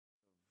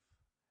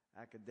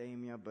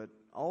academia, but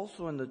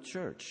also in the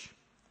church.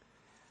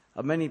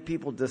 Many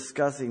people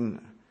discussing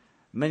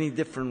many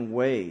different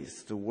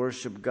ways to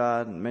worship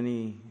God,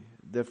 many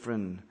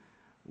different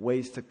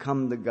ways to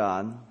come to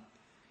God.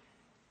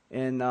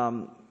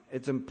 And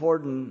it's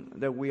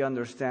important that we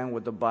understand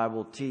what the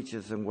Bible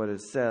teaches and what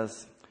it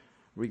says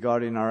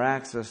regarding our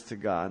access to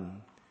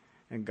God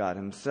and God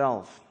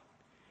Himself.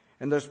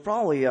 And there's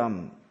probably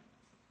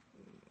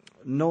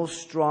no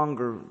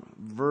stronger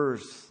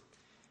verse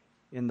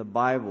in the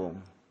Bible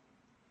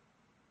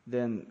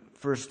than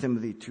 1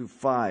 Timothy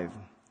 2:5.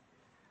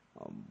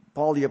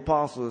 Paul the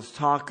Apostle is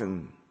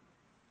talking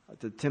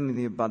to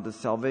Timothy about the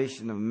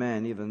salvation of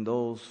men, even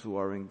those who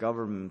are in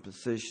government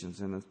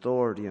positions and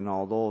authority and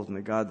all those, and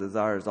that God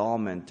desires all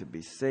men to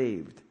be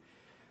saved.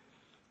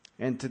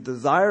 And to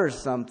desire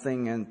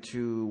something and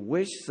to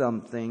wish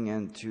something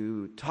and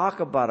to talk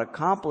about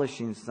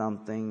accomplishing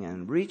something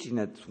and reaching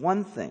it's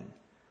one thing.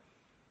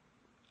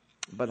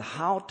 But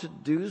how to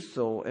do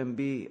so and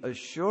be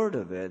assured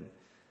of it,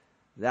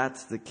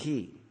 that's the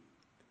key.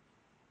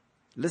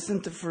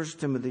 Listen to 1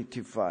 Timothy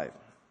 2:5.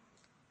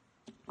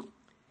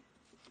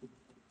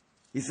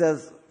 He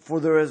says, "For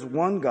there is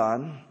one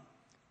God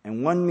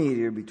and one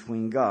mediator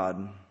between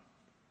God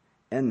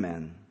and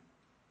men,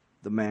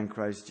 the man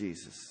Christ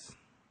Jesus."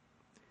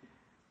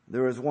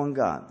 There is one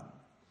God.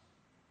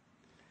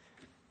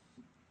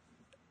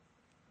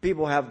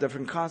 People have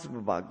different concepts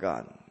about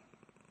God.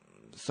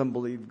 Some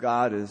believe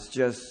God is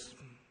just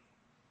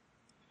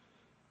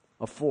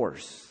a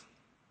force.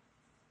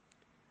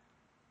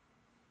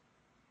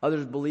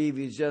 Others believe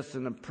He's just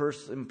an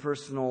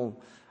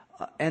impersonal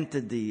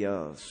entity,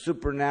 a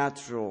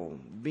supernatural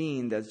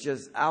being that's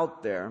just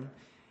out there.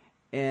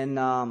 And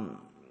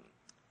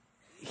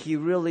He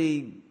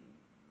really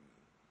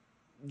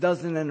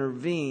doesn't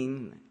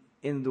intervene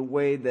in the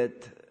way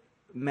that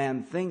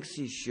man thinks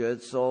He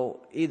should.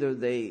 So either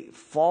they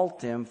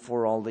fault Him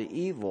for all the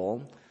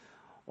evil,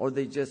 or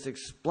they just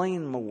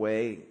explain Him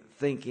away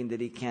thinking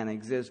that He can't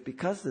exist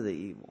because of the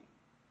evil.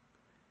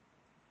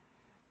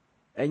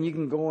 And you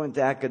can go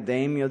into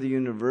academia, the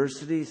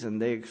universities,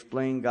 and they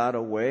explain God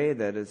away,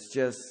 that it's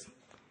just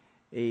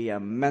a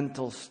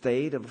mental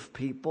state of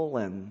people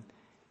and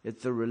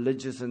it's a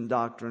religious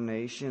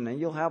indoctrination. And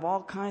you'll have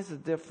all kinds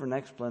of different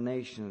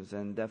explanations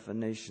and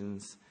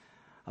definitions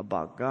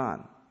about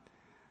God.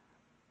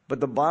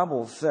 But the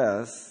Bible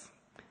says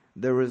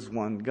there is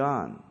one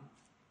God.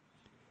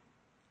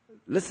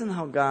 Listen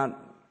how God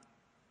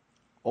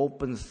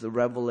opens the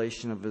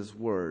revelation of His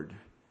Word.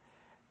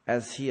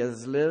 As He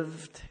has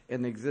lived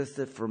and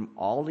existed from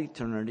all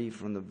eternity,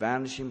 from the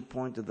vanishing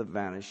point to the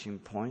vanishing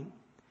point.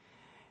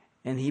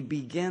 And He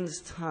begins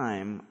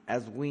time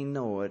as we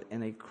know it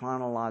in a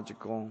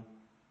chronological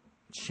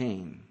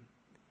chain.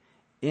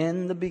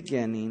 In the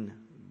beginning,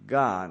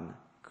 God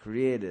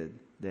created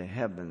the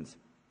heavens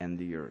and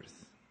the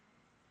earth.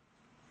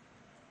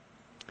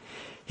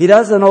 He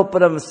doesn't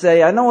open up and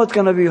say, "I know it's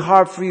going to be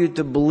hard for you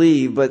to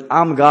believe, but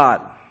I'm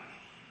God.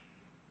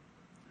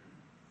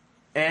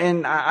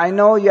 And I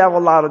know you have a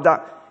lot of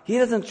doubt." He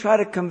doesn't try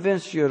to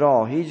convince you at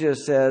all. He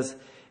just says,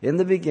 in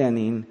the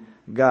beginning,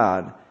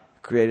 God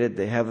created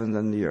the heavens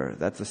and the earth.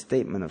 That's a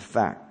statement of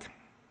fact.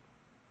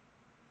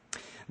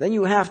 Then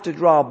you have to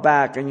draw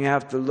back and you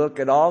have to look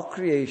at all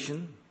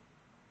creation,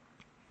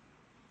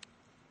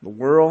 the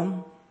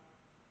world,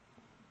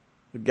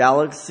 the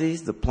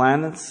galaxies, the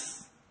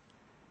planets,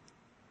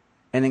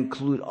 and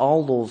include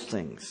all those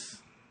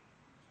things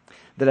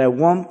that at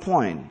one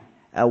point,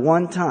 at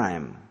one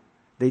time,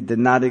 they did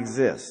not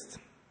exist.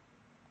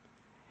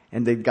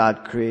 And that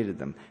God created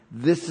them.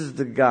 This is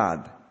the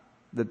God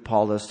that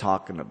Paul is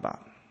talking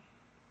about.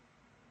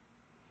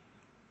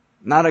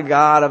 Not a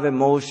God of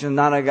emotion,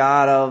 not a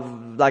God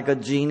of like a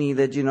genie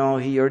that,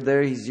 here or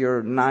there, He's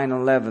your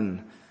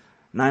 911,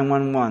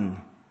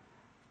 911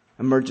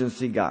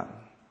 emergency God.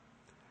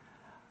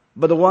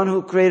 But the one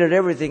who created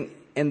everything,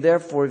 and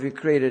therefore if He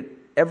created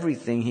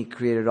everything, He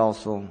created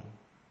also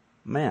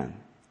man.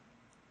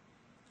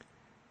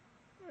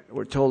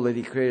 We're told that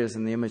He created us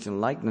in the image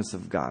and likeness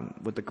of God,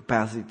 with the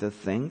capacity to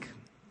think,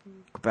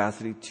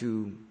 capacity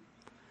to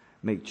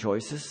make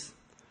choices,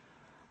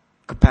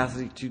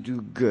 capacity to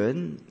do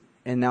good,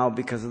 and now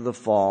because of the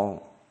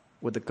fall,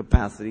 with the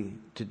capacity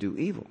to do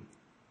evil.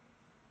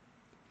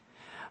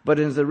 But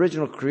in His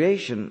original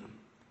creation,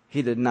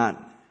 He did not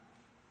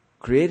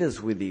create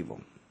us with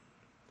evil,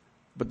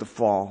 but the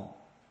fall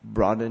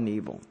brought in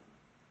evil.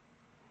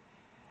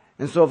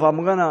 And so if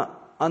I'm going to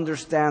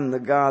understand the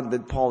God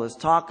that Paul is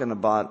talking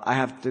about, I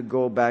have to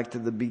go back to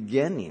the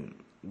beginning.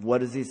 What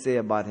does he say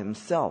about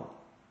himself?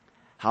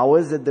 How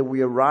is it that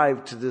we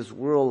arrived to this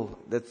world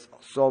that's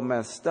so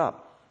messed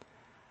up?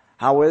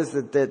 How is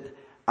it that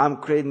I'm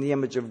creating the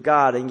image of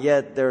God and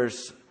yet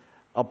there's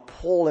a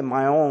pull in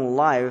my own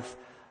life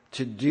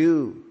to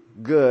do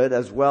good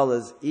as well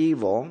as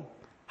evil?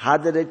 How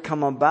did it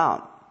come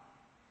about?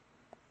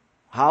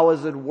 How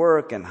does it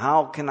work and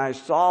how can I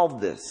solve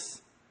this?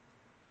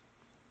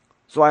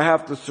 So I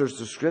have to search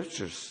the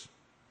Scriptures.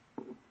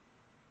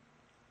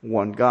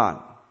 One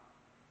God.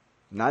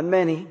 Not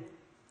many,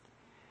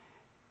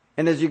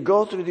 And as you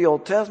go through the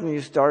Old Testament,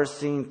 you start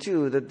seeing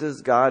too that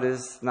this God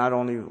is not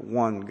only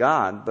one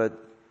God, but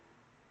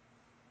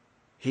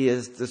He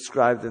is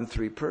described in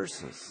three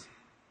persons.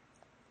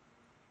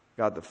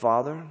 God the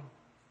Father,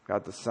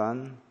 God the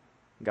Son,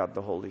 God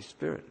the Holy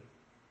Spirit.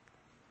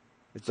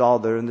 It's all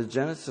there in the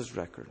Genesis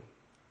record.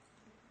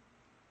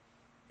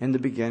 In the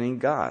beginning,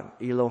 God,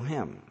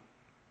 Elohim.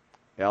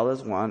 El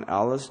is one,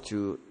 El is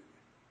two.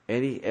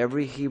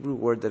 Every Hebrew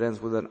word that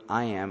ends with an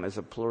I am is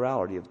a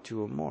plurality of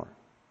two or more.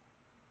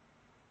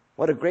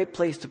 What a great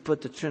place to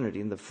put the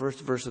Trinity in the first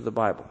verse of the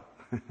Bible.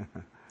 Then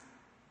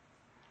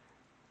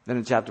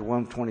in chapter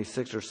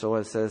 126 or so,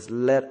 it says,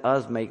 let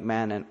us make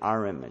man in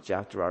our image,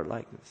 after our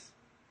likeness.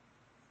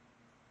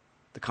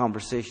 The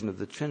conversation of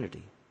the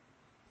Trinity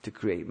to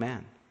create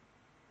man.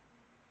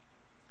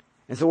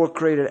 And so we're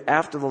created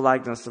after the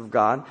likeness of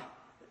God.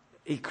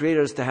 He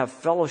created us to have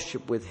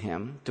fellowship with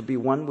Him, to be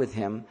one with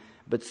Him,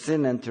 but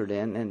sin entered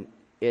in and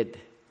it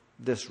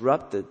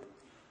disrupted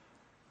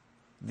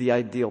the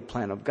ideal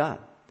plan of God.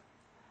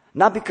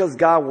 Not because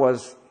God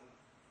was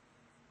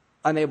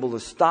unable to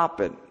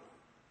stop it.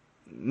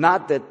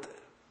 Not that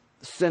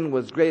sin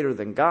was greater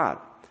than God.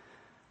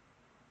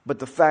 But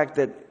the fact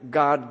that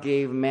God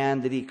gave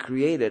man that He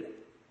created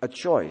a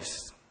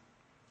choice.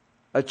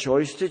 A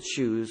choice to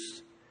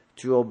choose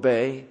to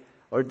obey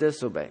or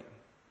disobey.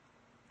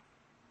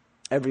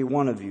 Every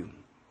one of you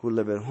who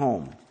live at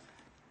home,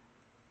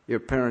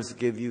 your parents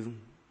give you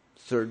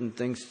certain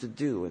things to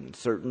do and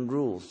certain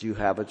rules. You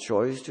have a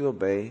choice to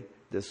obey,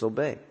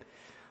 disobey.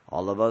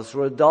 All of us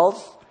who are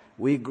adults,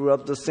 we grew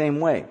up the same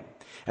way.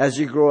 As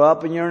you grow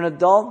up and you're an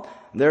adult,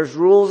 there's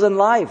rules in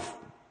life.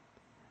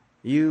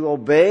 You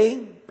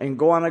obey and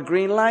go on a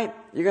green light,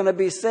 you're going to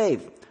be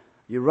safe.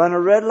 You run a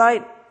red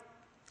light,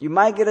 you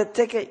might get a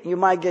ticket, you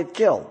might get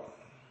killed.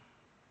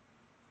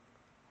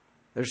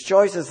 There's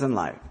choices in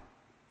life.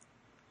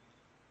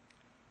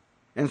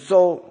 And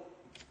so,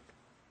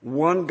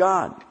 one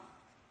God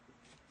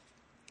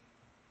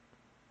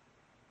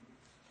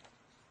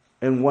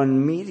and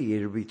one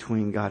mediator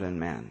between God and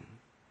man.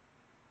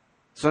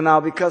 So now,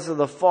 because of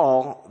the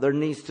fall, there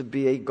needs to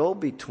be a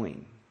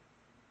go-between.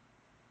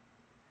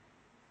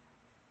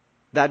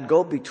 That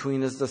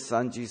go-between is the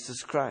Son,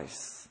 Jesus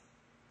Christ.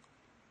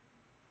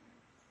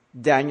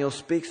 Daniel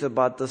speaks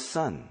about the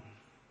Son.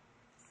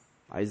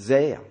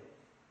 Isaiah.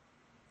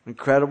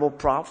 Incredible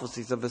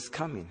prophecies of His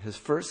coming, His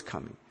first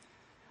coming.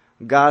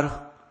 God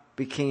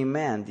became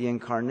man, the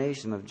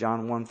incarnation of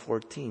John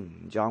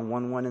 1:14. John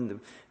 1:1,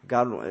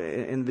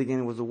 in the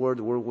beginning was the Word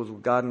was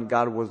with God, and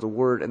God was the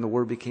Word, and the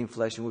Word became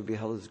flesh, and we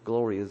beheld His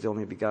glory as the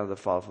only begotten of the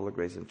Father, full of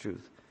grace and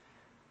truth.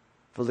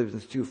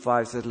 Philippians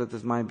 2:5 says, let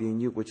this mind be in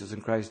you, which is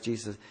in Christ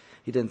Jesus.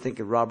 He didn't think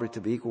it robbery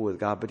to be equal with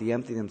God, but He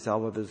emptied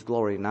Himself of His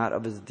glory, not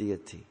of His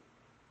deity.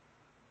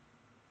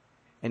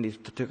 And He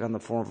took on the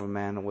form of a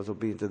man and was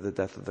obedient to the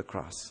death of the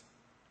cross.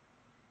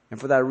 And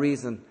for that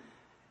reason,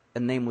 a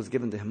name was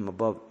given to Him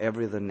above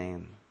every other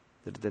name.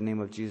 That at the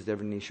name of Jesus,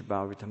 every knee shall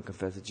bow, every tongue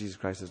confess that Jesus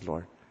Christ is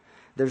Lord.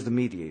 There's the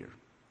mediator.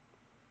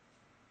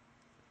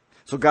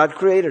 So God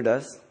created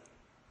us.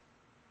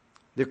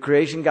 The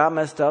creation got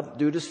messed up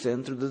due to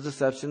sin, through the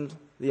deception of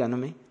the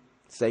enemy,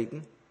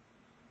 Satan.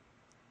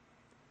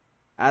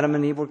 Adam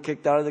and Eve were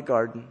kicked out of the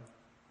garden.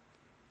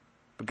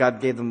 But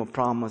God gave them a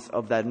promise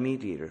of that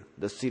mediator,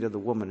 the seed of the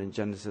woman in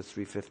Genesis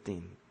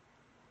 3:15.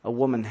 A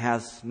woman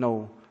has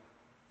no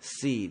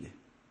seed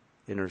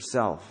in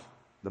herself.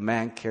 The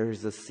man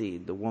carries the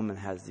seed. The woman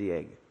has the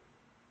egg.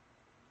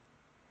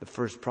 The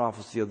first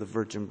prophecy of the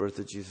virgin birth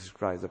of Jesus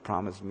Christ, the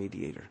promised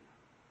mediator.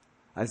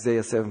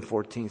 Isaiah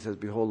 7:14 says,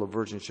 behold, a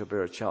virgin shall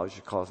bear a child, she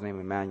shall call his name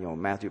Emmanuel.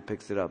 Matthew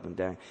picks it up,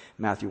 and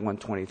Matthew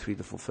 1:23,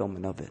 the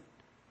fulfillment of it.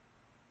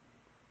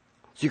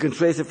 So you can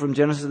trace it from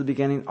Genesis, the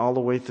beginning, all the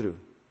way through.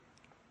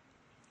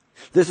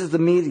 This is the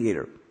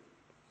mediator.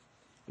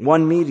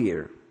 One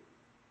mediator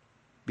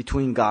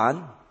between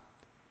God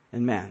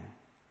and man.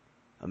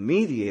 A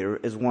mediator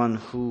is one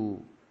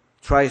who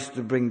tries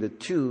to bring the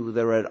two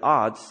that are at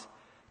odds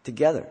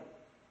together.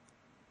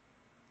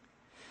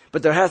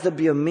 But there has to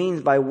be a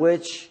means by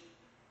which,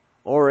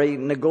 or a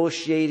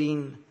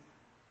negotiating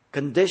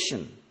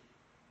condition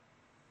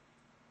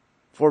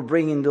for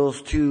bringing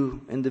those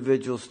two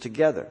individuals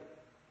together.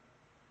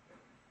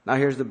 Now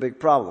here's the big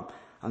problem.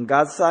 On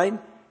God's side,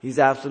 He's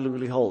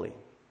absolutely holy.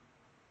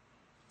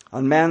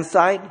 On man's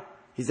side,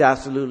 he's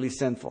absolutely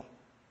sinful.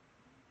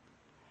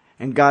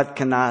 And God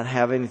cannot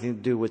have anything to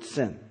do with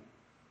sin.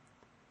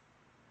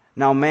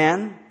 Now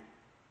man,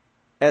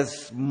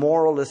 as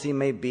moral as he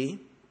may be,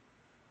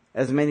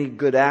 as many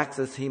good acts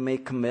as he may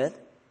commit,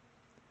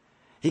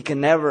 he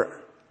can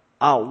never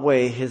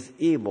outweigh his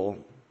evil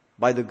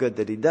by the good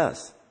that he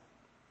does.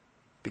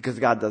 Because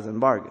God doesn't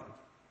bargain.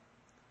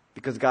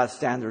 Because God's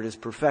standard is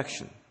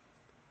perfection.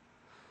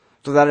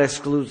 So that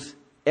excludes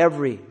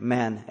every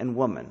man and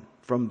woman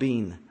from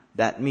being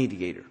that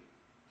mediator.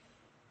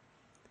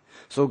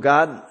 So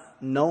God,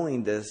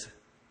 knowing this,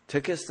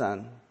 took His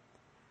Son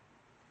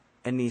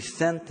and He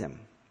sent Him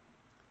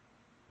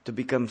to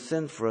become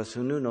sin for us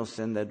who knew no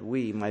sin, that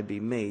we might be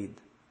made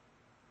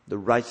the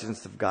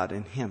righteousness of God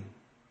in him.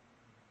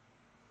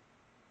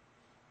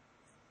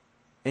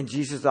 And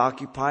Jesus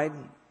occupied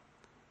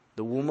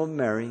the womb of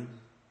Mary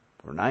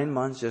for 9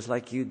 months, just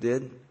like you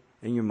did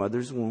in your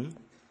mother's womb,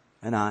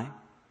 and I.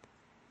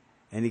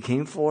 And he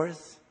came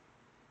forth,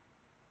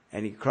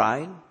 and he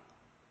cried,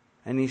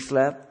 and he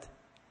slept,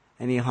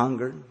 and he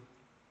hungered,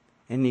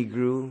 and he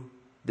grew,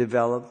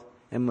 developed,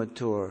 and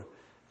matured,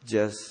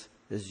 just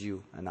as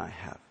you and I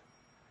have.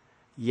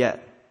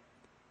 Yet,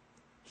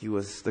 he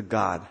was the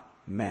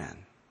God-man,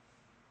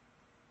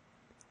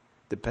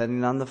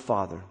 depending on the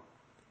Father,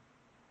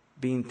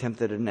 being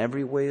tempted in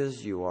every way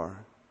as you are,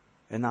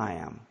 and I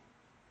am,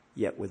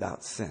 yet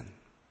without sin.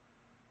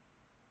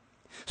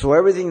 So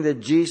everything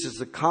that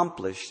Jesus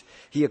accomplished,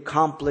 he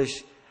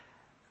accomplished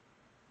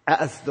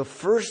as the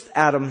first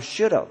Adam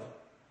should have,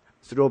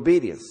 through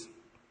obedience.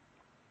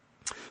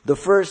 The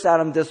first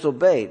Adam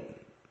disobeyed.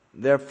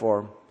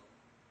 Therefore,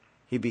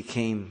 he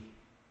became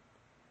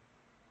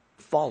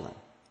fallen.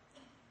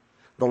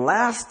 The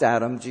last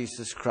Adam,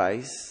 Jesus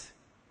Christ,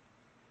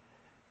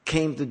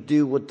 came to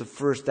do what the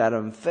first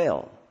Adam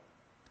failed,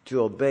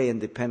 to obey and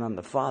depend on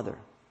the Father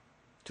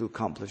to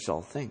accomplish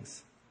all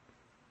things.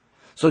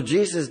 So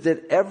Jesus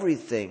did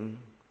everything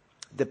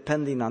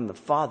depending on the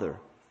Father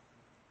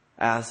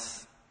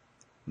as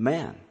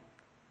man.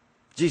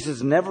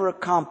 Jesus never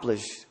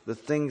accomplished the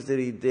things that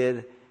he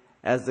did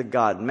as the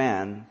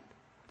God-man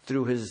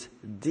through his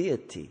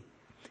deity.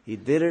 He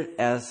did it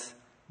as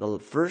the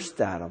first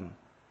Adam,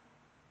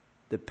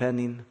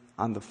 depending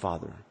on the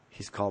Father.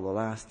 He's called the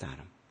last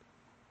Adam.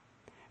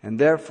 And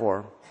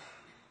therefore,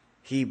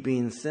 he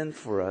being sin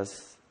for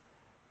us,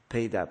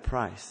 paid that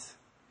price.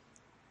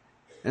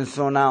 And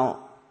so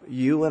now,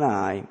 you and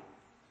I,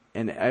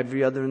 and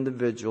every other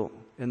individual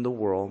in the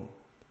world,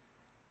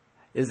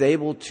 is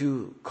able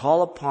to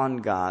call upon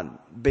God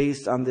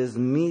based on this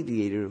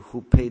mediator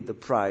who paid the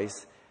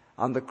price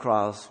on the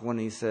cross when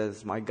he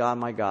says, my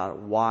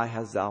God, why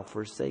hast thou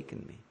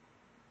forsaken me?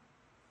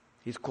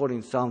 He's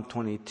quoting Psalm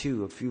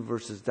 22. A few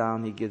verses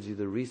down, he gives you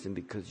the reason: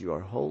 because you are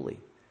holy.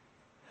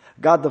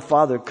 God the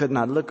Father could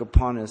not look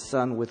upon his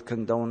Son with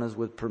condonence,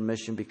 with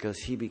permission, because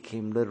he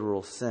became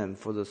literal sin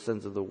for the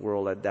sins of the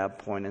world at that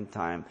point in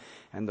time.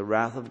 And the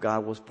wrath of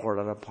God was poured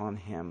out upon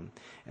him.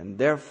 And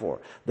therefore,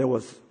 there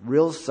was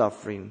real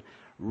suffering,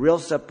 real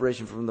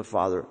separation from the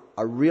Father,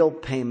 a real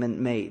payment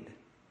made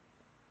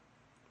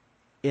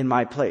in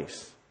my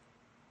place.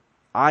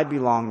 I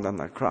belonged on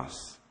that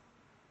cross,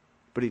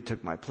 but he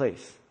took my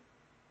place.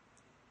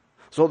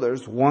 So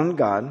there's one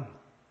God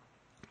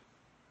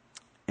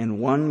and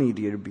one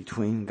mediator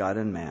between God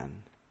and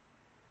man.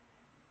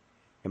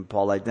 And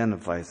Paul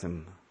identifies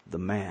him, the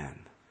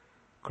man,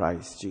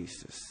 Christ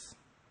Jesus.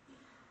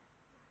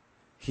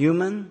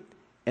 Human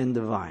and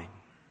divine.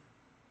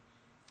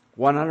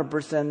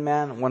 100%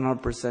 man,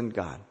 100%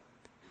 God.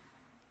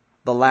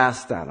 The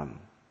last Adam,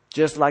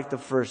 just like the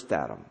first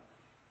Adam.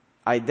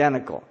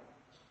 Identical,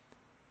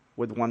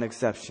 with one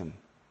exception.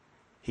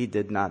 He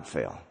did not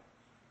fail.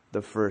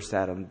 The first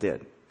Adam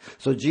did.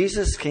 So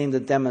Jesus came to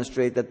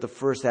demonstrate that the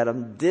first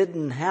Adam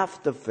didn't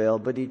have to fail,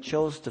 but he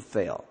chose to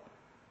fail.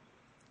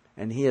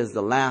 And he, as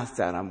the last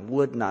Adam,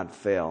 would not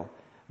fail.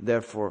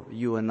 Therefore,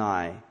 you and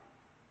I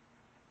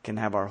can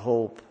have our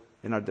hope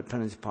and our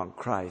dependence upon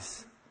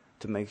Christ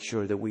to make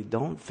sure that we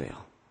don't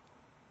fail.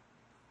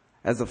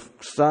 As the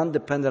Son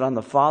depended on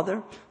the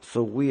Father,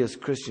 so we as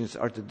Christians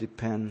are to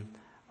depend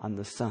on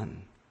the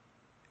Son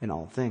in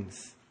all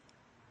things.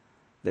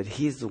 That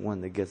he's the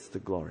one that gets the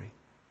glory.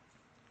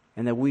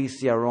 And that we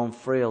see our own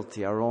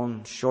frailty, our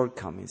own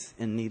shortcomings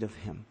in need of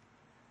him.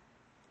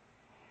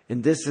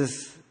 And this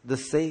is the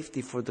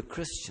safety for the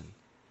Christian.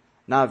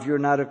 Now, if you're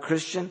not a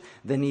Christian,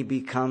 then he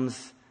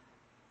becomes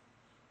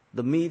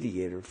the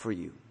mediator for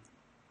you.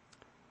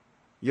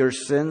 Your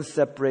sin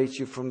separates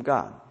you from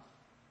God.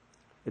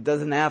 It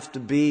doesn't have to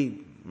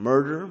be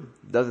murder.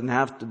 It doesn't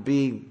have to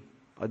be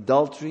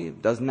adultery.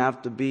 It doesn't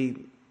have to be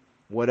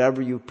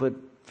whatever you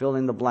fill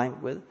in the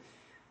blank with.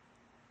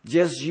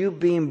 Just you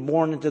being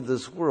born into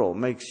this world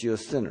makes you a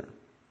sinner.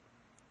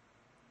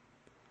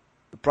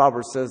 The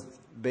proverb says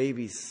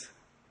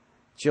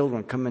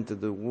children come into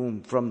the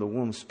womb, from the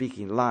womb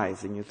speaking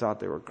lies, and you thought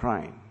they were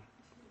crying.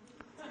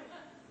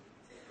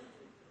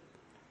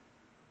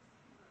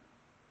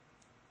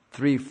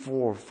 Three,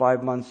 4,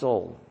 5 months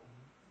old,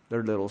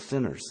 they're little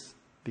sinners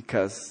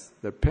because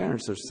their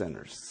parents are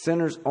sinners.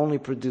 Sinners only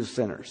produce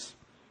sinners.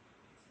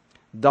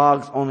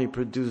 Dogs only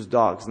produce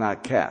dogs,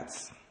 not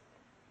cats.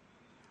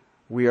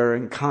 We are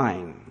in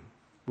kind.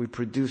 We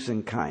produce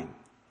in kind.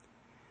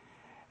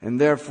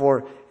 And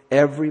therefore,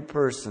 every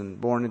person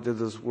born into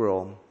this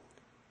world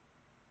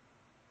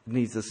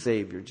needs a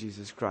Savior,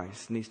 Jesus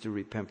Christ, needs to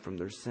repent from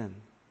their sin.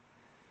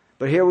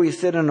 But here we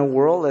sit in a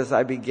world, as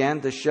I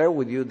began to share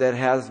with you, that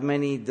has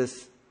many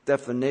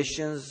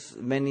definitions,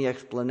 many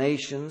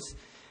explanations,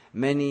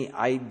 many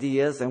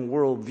ideas and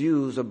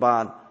worldviews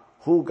about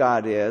who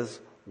God is,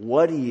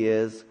 what he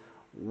is,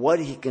 what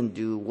he can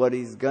do, what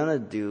he's going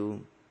to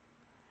do.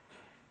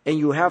 And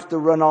you have to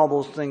run all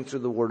those things through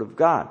the Word of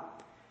God.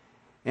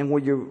 And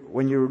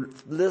when you're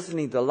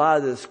listening to a lot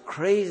of this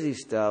crazy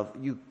stuff,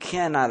 you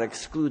cannot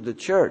exclude the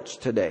church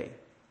today.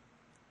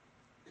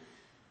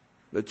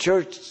 The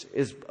church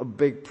is a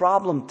big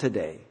problem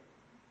today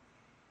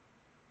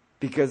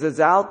because it's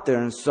out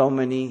there in so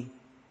many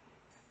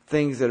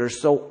things that are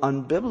so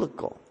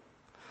unbiblical.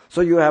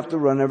 So you have to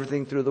run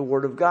everything through the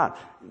Word of God.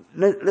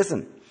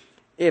 Listen,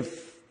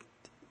 if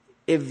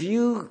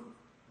you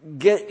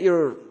get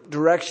your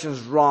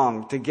directions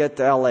wrong to get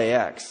to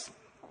LAX,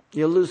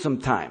 you'll lose some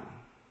time.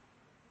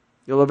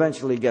 You'll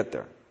eventually get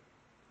there.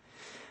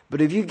 But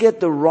if you get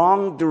the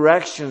wrong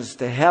directions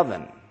to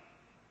heaven,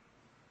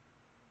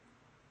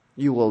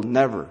 you will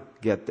never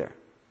get there.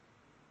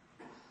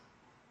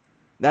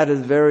 That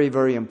is very,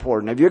 very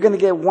important. If you're going to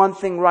get one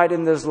thing right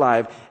in this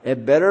life,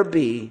 it better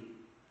be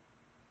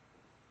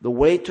the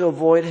way to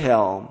avoid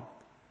hell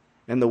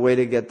and the way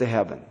to get to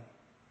heaven.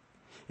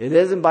 It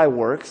isn't by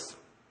works.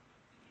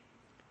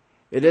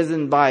 It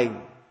isn't by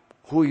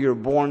who you're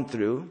born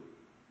through.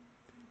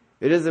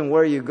 It isn't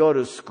where you go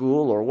to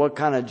school or what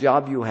kind of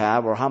job you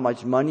have or how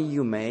much money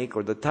you make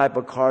or the type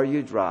of car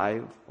you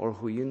drive or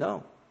who you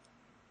know.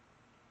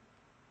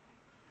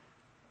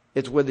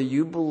 It's whether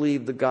you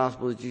believe the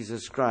gospel of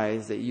Jesus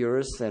Christ, that you're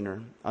a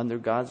sinner under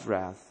God's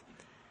wrath,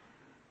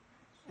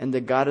 and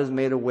that God has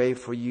made a way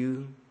for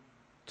you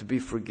to be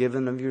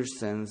forgiven of your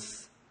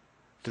sins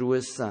through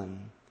His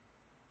Son,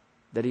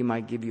 that He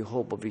might give you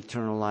hope of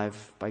eternal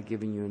life by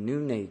giving you a new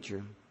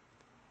nature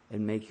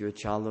and make you a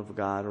child of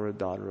God or a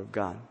daughter of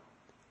God.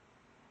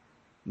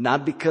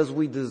 Not because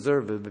we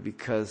deserve it, but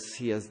because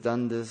He has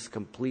done this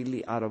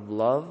completely out of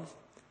love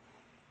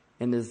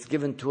and is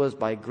given to us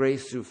by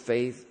grace through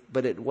faith,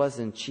 but it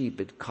wasn't cheap.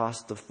 It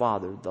cost the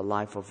Father the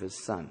life of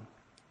His Son.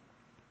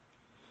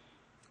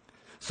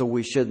 So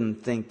we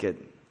shouldn't think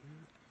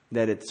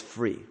that it's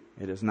free.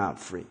 It is not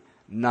free.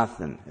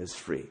 Nothing is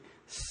free.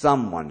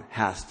 Someone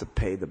has to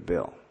pay the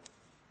bill.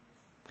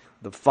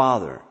 The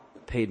Father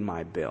paid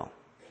my bill.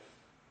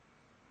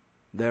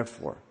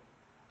 Therefore,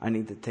 I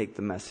need to take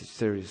the message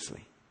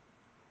seriously.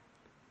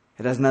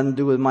 It has nothing to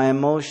do with my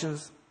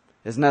emotions.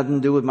 It has nothing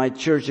to do with my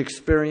church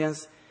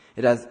experience.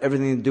 It has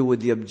everything to do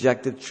with the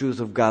objective truth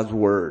of God's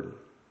Word.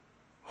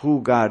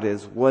 Who God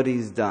is, what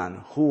He's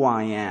done, who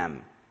I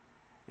am,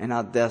 and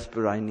how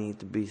desperate I need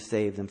to be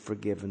saved and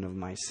forgiven of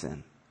my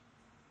sin.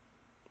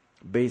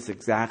 Based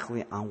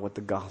exactly on what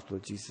the gospel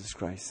of Jesus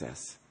Christ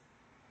says.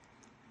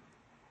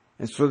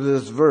 And so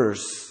this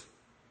verse,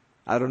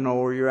 I don't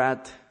know where you're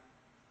at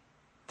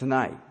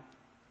tonight.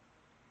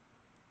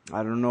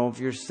 I don't know if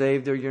you're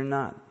saved or you're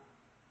not.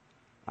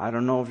 I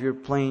don't know if you're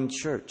playing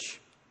church.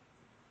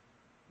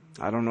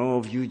 I don't know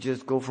if you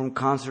just go from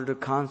concert to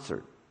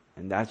concert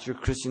and that's your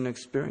Christian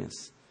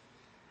experience.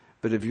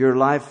 But if your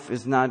life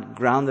is not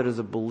grounded as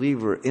a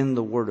believer in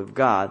the Word of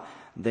God,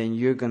 then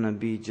you're going to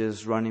be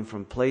just running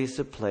from place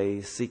to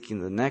place,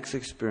 seeking the next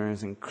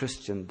experience in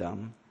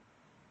Christendom.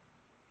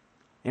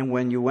 And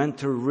when you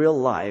enter real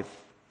life,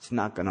 it's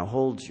not going to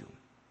hold you.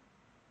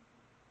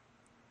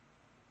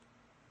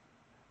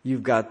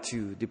 You've got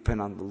to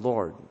depend on the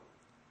Lord.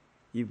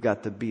 You've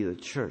got to be the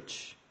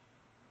church.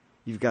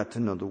 You've got to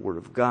know the Word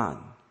of God.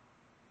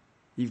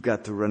 You've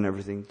got to run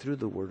everything through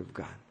the Word of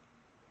God.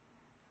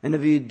 And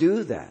if you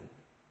do that,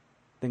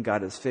 then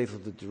God is faithful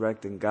to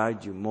direct and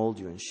guide you, mold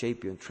you and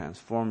shape you and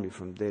transform you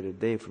from day to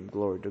day, from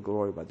glory to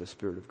glory by the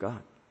Spirit of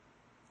God.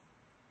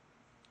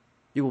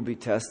 You will be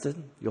tested.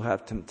 You'll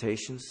have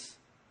temptations.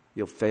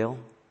 You'll fail.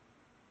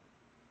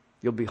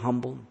 You'll be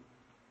humbled.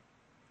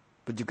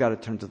 But you've got to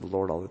turn to the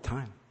Lord all the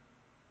time.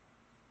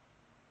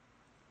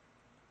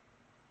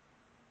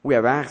 We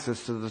have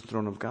access to the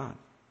throne of God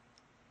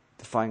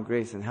to find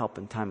grace and help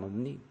in time of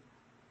need.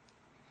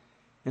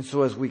 And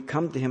so as we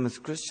come to Him as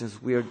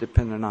Christians, we are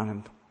dependent on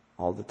Him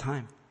all the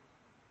time.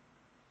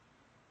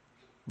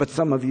 But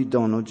some of you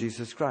don't know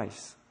Jesus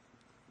Christ.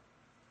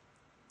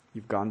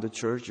 You've gone to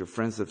church, your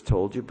friends have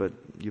told you, but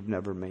you've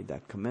never made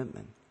that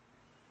commitment.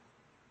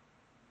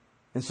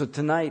 And so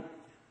tonight,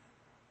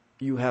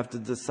 you have to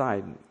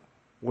decide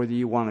whether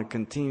you want to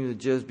continue to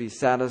just be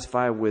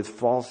satisfied with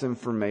false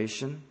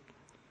information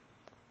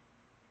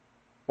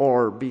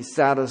or be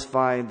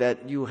satisfied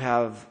that you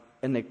have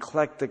an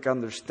eclectic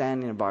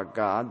understanding about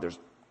God. There's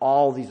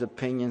all these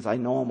opinions, I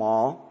know them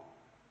all.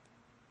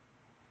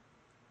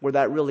 Where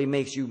that really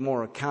makes you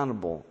more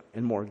accountable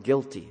and more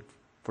guilty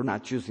for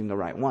not choosing the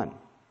right one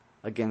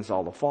against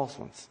all the false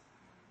ones.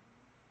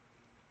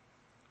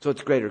 So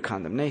it's greater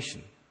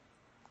condemnation.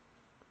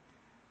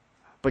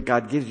 But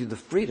God gives you the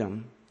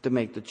freedom to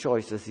make the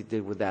choice as He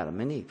did with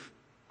Adam and Eve.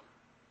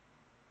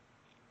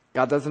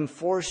 God doesn't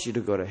force you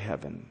to go to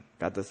heaven.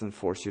 God doesn't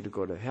force you to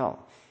go to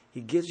hell. He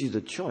gives you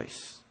the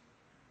choice.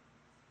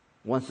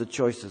 Once the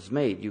choice is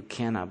made, you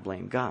cannot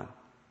blame God.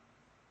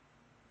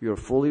 You're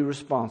fully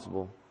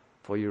responsible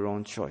for your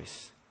own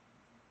choice.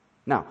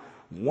 Now,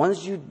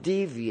 once you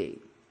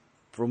deviate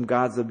from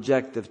God's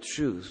objective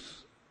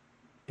truth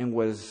and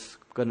what is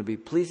going to be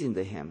pleasing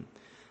to Him,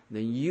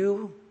 then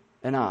you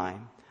and I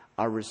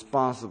are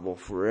responsible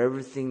for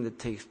everything that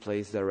takes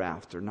place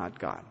thereafter, not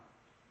God.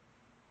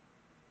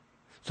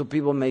 So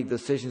people make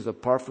decisions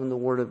apart from the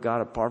Word of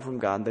God, apart from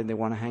God, and then they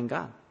want to hang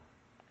God.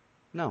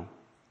 No.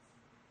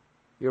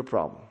 Your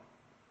problem.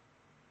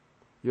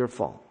 Your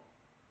fault.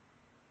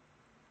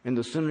 And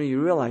the sooner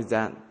you realize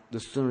that, the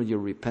sooner you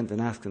repent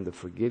and ask Him to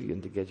forgive you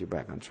and to get you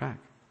back on track.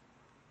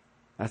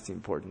 That's the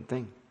important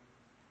thing.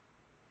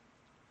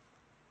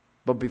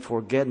 But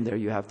before getting there,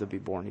 you have to be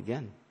born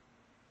again.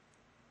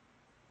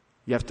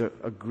 You have to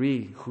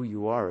agree who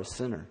you are, a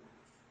sinner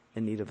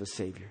in need of a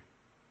Savior.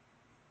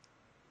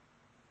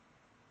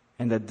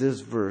 And that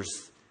this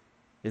verse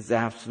is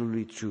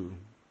absolutely true.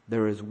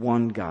 There is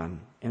one God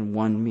and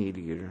one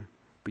mediator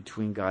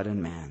between God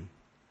and man.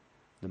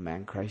 The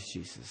man Christ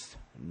Jesus.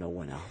 No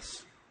one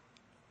else.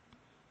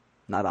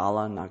 Not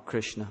Allah, not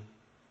Krishna.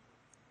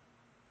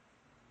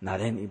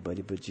 Not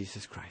anybody but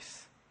Jesus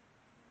Christ.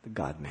 The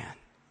God-man.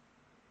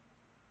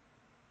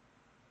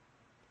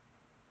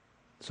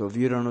 So if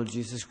you don't know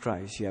Jesus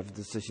Christ, you have a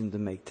decision to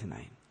make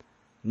tonight.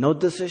 No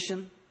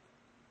decision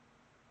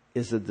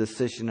is a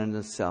decision in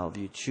itself.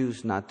 You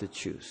choose not to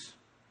choose.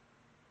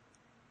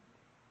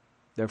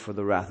 Therefore,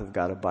 the wrath of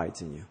God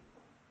abides in you.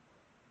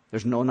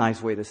 There's no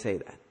nice way to say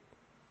that.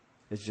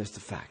 It's just the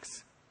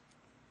facts.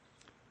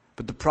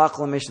 But the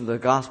proclamation of the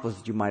gospel is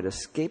that you might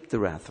escape the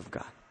wrath of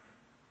God.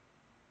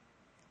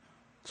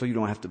 So you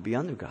don't have to be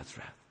under God's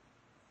wrath.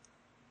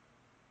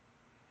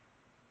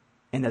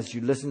 And as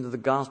you listen to the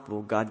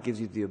gospel, God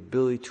gives you the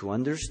ability to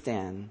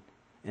understand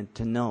and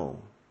to know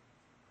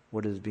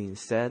what is being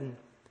said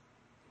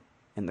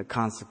and the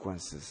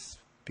consequences.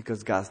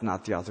 Because God's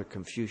not the author of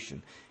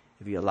confusion.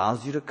 If He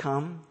allows you to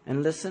come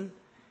and listen,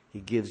 He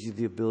gives you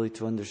the ability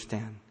to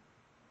understand.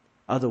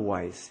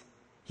 Otherwise,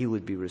 He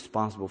would be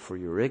responsible for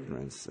your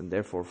ignorance and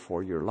therefore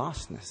for your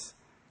lostness.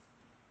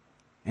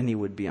 And He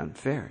would be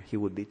unfair. He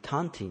would be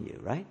taunting you,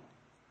 right?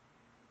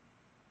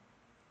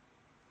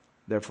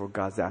 Therefore,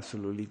 God's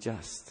absolutely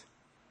just.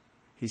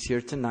 He's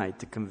here tonight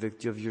to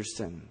convict you of your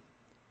sin,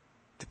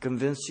 to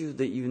convince you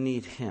that you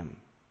need Him.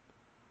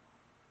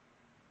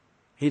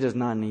 He does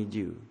not need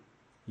you.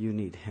 You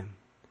need Him.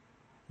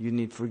 You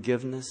need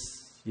forgiveness.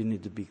 You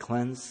need to be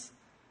cleansed.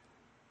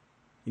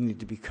 You need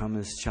to become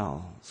His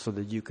child so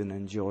that you can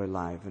enjoy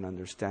life and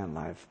understand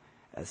life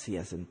as He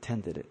has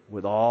intended it,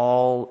 with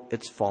all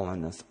its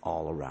fallenness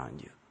all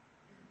around you,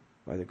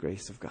 by the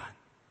grace of God.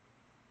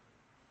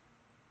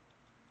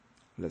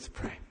 Let's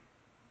pray.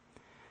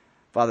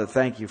 Father,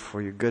 thank You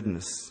for Your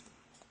goodness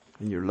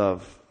and Your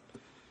love.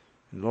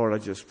 And Lord, I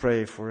just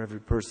pray for every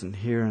person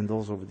here and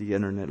those over the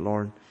internet,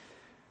 Lord,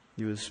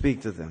 You would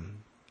speak to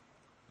them.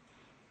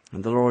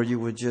 And the Lord, You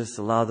would just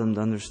allow them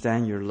to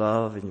understand Your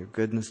love and Your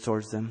goodness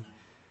towards them.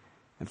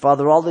 And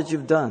Father, all that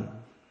You've done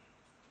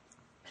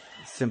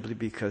is simply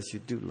because You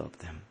do love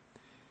them.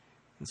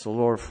 And so,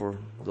 Lord, for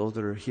those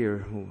that are here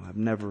who have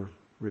never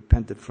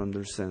repented from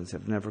their sins,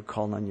 have never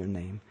called on Your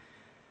name,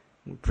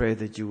 we pray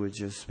that You would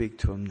just speak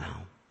to them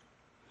now.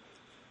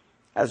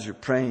 As you're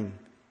praying,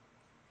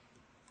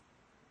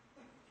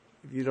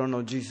 if you don't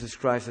know Jesus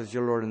Christ as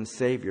your Lord and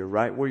Savior,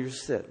 right where you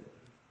sit,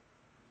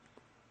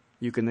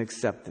 you can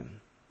accept Him.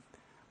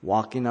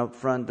 Walking up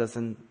front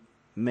doesn't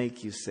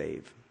make you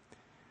saved.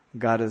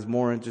 God is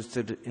more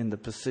interested in the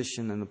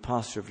position and the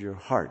posture of your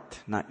heart,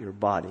 not your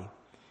body.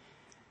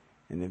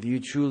 And if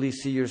you truly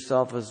see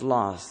yourself as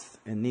lost,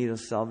 in need of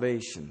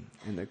salvation,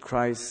 and that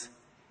Christ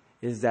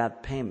is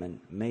that payment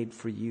made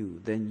for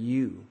you, then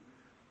you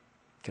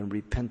can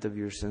repent of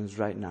your sins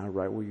right now,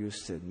 right where you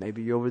sit.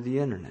 Maybe you're over the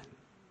internet.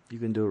 You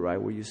can do it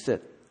right where you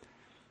sit.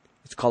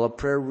 It's called a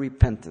prayer of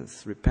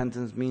repentance.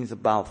 Repentance means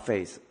about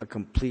face, a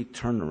complete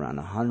turnaround,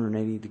 a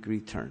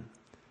 180-degree turn.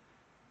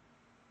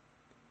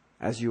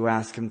 As you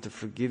ask Him to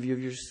forgive you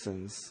of your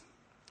sins,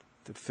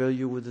 to fill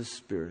you with His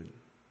Spirit,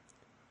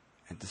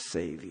 and to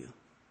save you.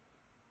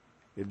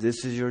 If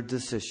this is your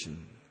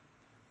decision,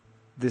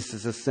 this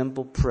is a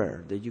simple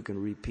prayer that you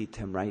can repeat to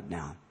Him right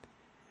now,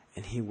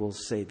 and He will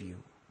save you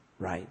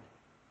right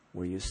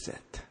where you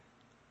sit.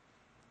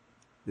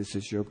 This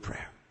is your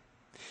prayer.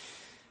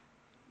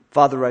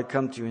 Father, I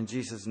come to You in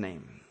Jesus'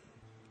 name.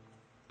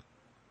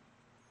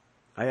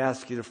 I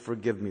ask You to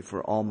forgive me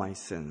for all my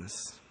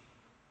sins.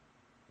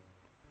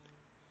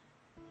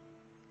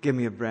 Give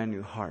me a brand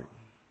new heart.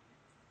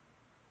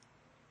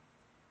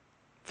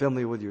 Fill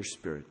me with Your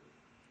Spirit.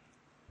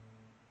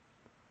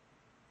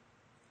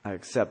 I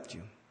accept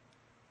You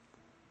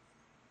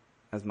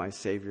as my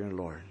Savior and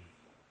Lord.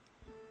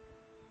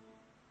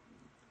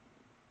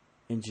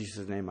 In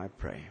Jesus' name I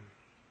pray.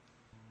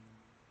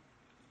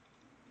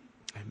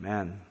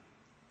 Amen.